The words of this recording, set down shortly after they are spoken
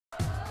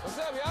What's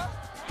up, y'all?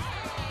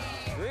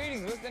 Hey.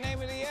 Greetings. What's the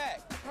name of the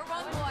act? We're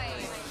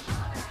OneVoice.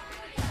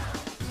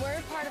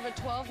 We're part of a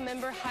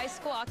 12-member high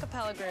school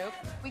acapella group.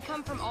 We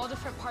come from all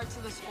different parts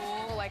of the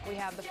school. Like, we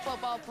have the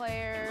football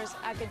players,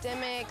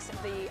 academics,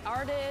 the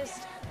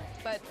artists,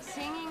 but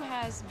singing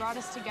has brought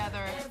us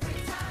together.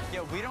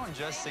 Yeah, we don't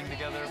just sing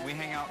together. We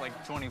hang out like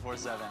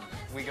 24/7.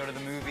 We go to the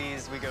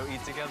movies, we go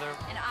eat together.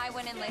 And I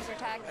win in laser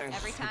tag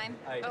every time.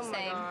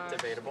 Same.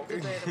 Debatable.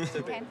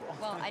 Okay,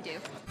 well, I do.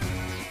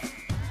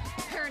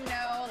 There are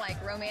no, like,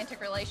 romantic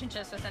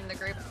relationships within the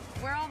group.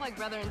 We're all like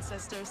brother and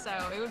sister, so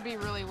it would be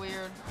really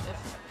weird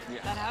if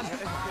that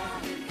happened.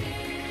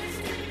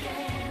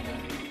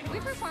 We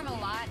perform a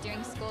lot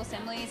during school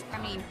assemblies. I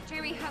mean,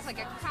 Jeremy has like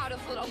a crowd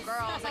of little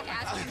girls like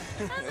asking,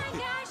 oh my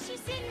gosh,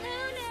 she's in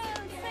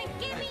Luna's. Like,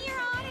 give me your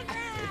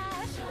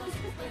autograph.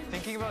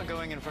 Thinking about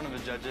going in front of the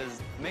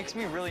judges makes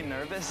me really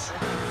nervous.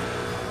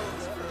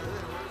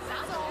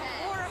 Sounds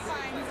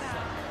horrifying.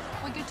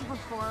 We get to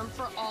perform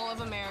for all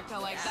of America.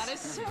 Like, that is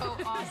so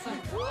awesome.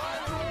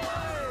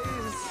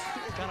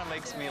 It kind of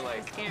makes me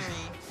like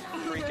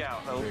freak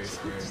out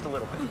just a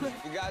little bit.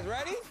 You guys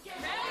ready?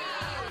 Ready!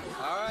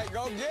 All right,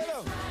 go get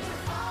them.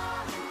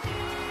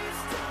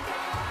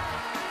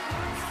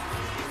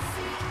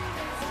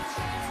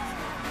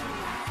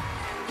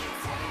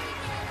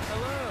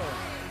 Hello.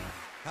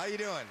 How you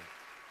doing?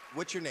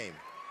 What's your name?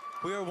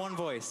 We are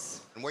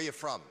OneVoice. And where you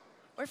from?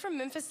 We're from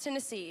Memphis,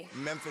 Tennessee.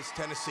 Memphis,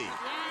 Tennessee.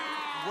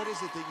 Yeah. What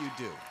is it that you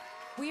do?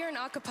 We are an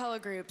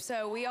acapella group,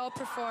 so we all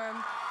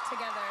perform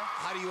together.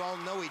 How do you all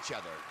know each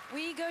other?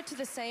 We go to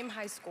the same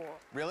high school.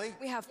 Really?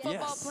 We have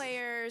football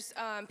players,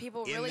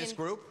 people in really... this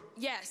group?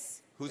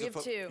 Yes. Who's we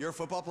have two. You're a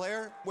football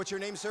player? What's your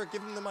name, sir?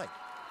 Give him the mic.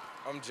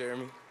 I'm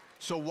Jeremy.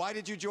 So why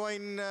did you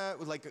join,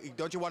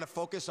 don't you want to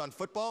focus on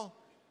football?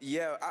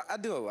 Yeah, I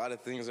do a lot of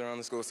things around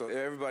the school, so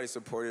everybody's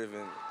supportive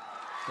and...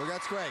 Well,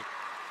 that's great.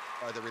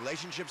 Are the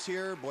relationships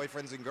here,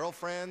 boyfriends and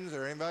girlfriends,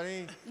 or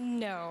anybody?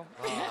 No.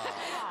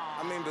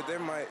 I mean, but there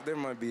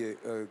might be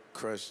a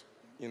crush,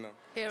 you know.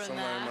 Here and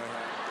Somebody there. might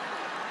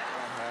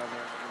have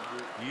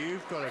one.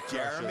 You've got a crush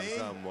Jeremy? on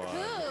someone.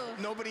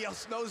 Who? Nobody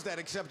else knows that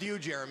except you,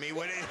 Jeremy.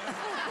 What is...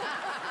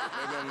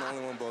 Maybe I'm the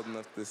only one bold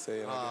enough to say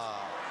it.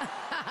 All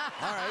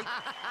right.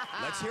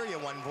 Let's hear you,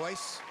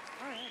 OneVoice.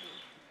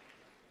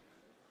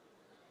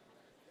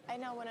 I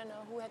now want to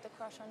know who had the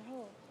crush on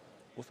who.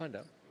 We'll find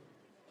out.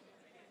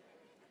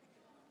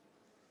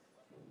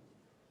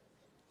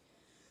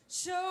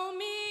 Show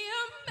me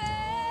a man,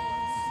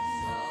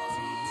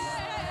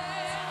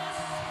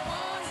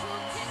 one who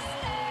can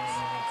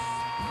stand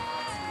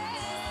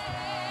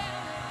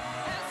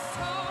as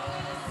tall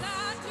as I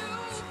do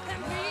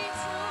and be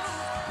true.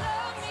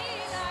 Love me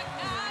like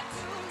I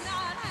do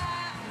not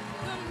have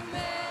the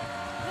man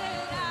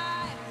that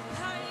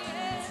I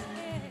am.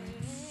 And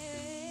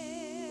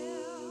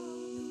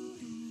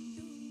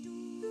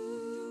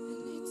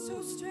it's so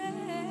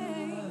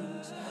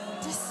strange,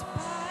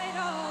 despite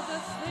all the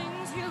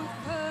things you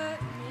put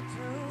me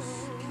through,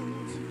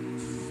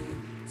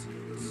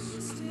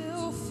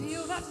 still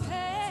feel that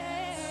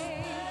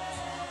pain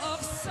of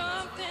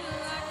something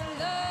like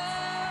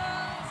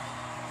love.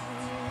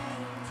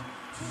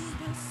 And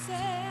the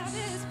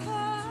saddest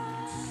part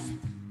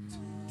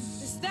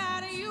is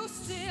that you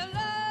still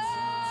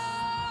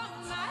love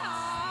my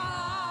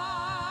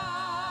heart,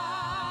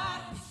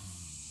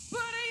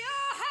 but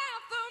you're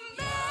half the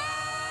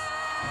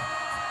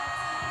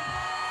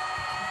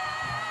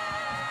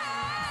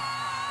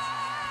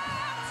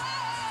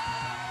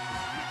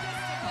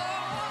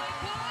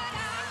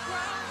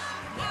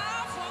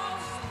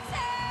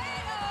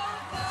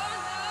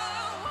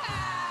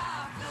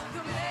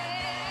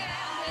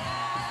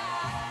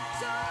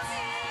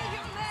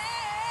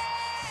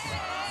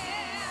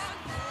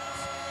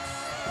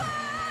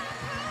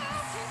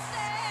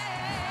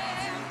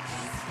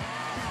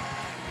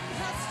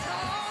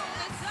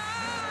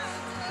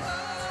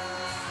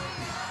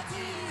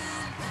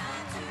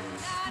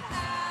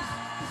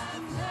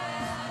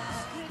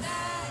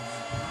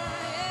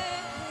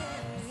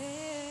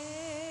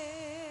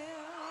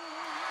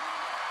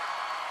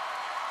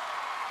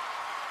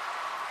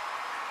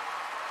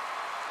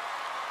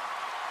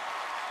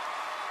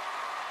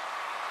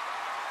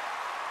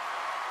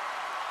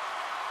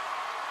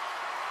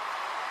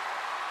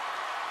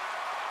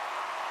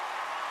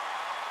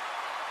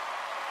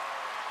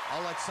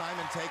I'll let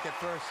Simon take it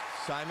first.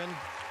 Simon?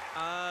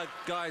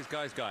 Guys.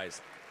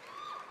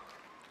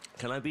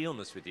 Can I be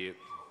honest with you?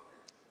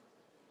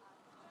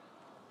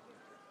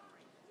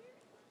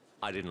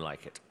 I didn't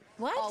like it.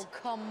 What? Oh,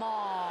 come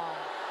on.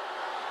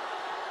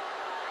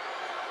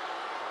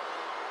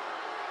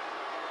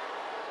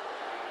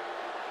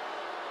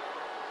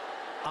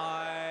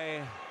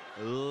 I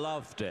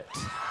loved it.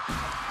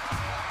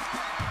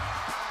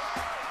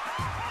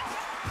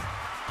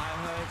 I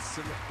heard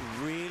some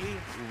really,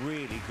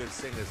 really good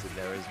singers in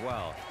there as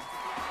well.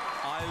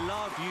 I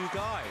love you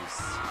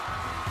guys.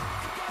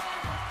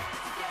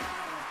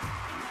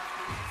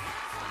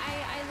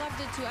 I loved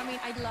it too. I mean,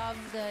 I love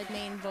the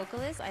main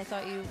vocalist. I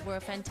thought you were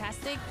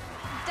fantastic.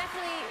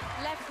 Definitely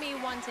left me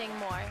wanting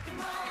more.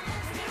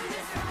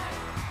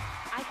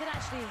 I could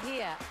actually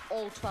hear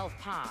all 12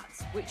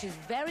 parts, which is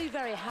very,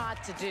 very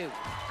hard to do.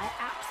 I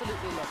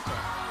absolutely loved it.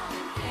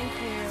 Thank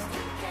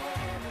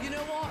you. You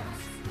know what?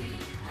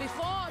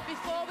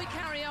 Before we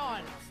carry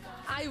on,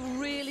 I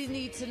really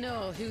need to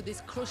know who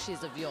this crush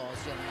is of yours,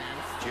 young man.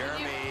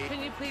 Jeremy.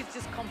 Can you please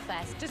just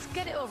confess? Just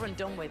get it over and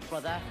done with,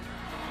 brother.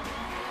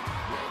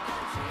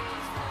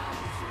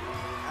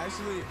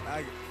 Actually,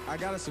 I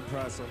got a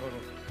surprise, so hold on.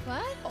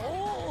 What?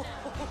 Oh!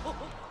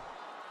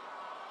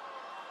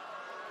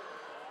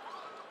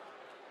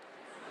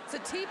 It's a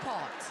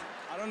teapot.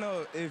 I don't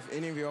know if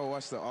any of y'all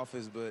watch The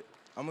Office, but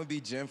I'm gonna be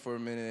Jen for a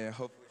minute and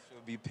hopefully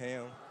she'll be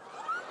Pam.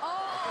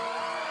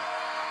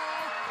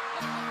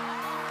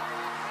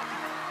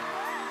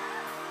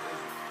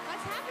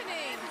 What's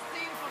happening? The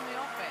scene from The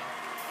Office.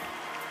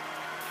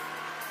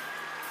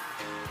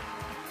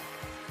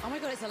 Oh my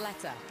God, it's a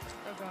letter.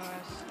 Oh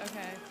gosh,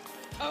 okay.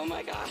 Oh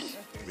my gosh.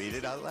 Read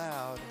it out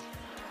loud.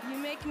 You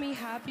make me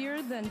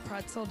happier than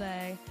pretzel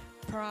day.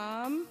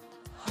 Prom.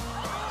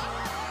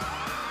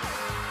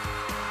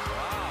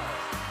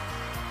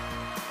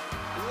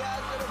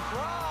 Yes, to the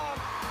prom.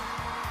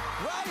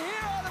 Right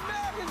here on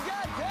America's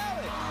Got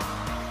Talent.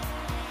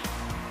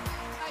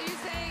 Are you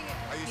saying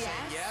Are you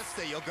saying yes?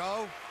 There you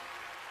go.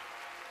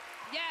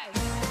 Yes.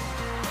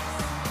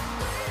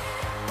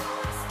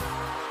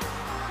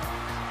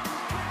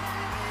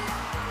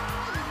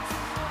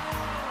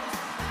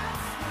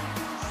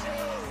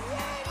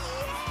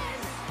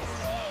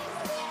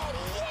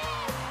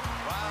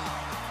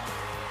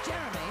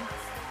 Jeremy,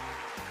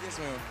 Yes,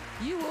 ma'am.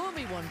 you owe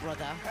me one,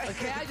 brother.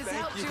 Okay, I just Thank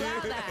helped you you.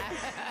 out there.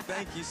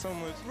 Thank you so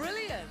much.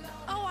 Brilliant.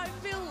 Oh, I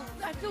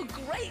feel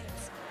great.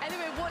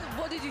 Anyway,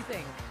 what did you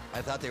think?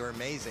 I thought they were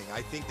amazing.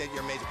 I think that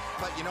you're amazing.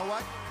 But you know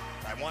what?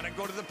 I want to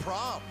go to the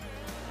prom.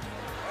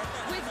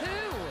 With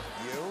who?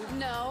 You?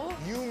 No.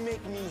 You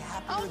make me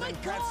happier Oh my than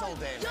pretzel God.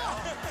 day. Yo.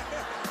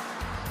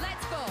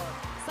 Let's go.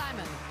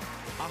 Simon.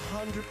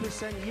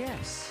 100%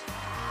 yes.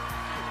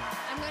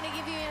 I'm going to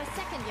give you a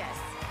second yes.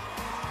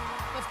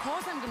 Of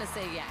course I'm going to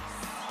say yes.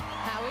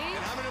 Howie?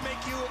 And I'm going to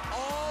make you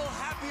all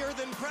happier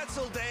than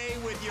pretzel day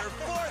with your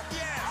fourth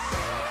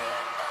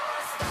yes.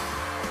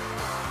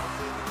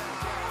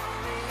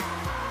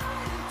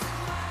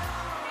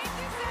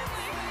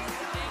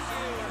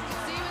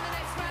 See you in the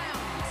next round.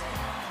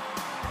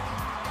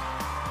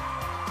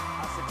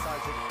 That's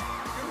exciting.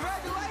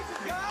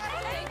 Congratulations,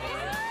 guys. Thank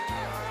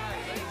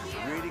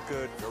you. Really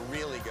good. You're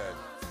really good.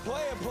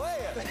 Player.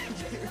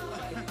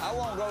 I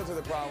won't go to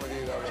the prom with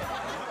you, though.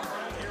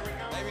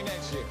 Maybe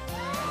next year.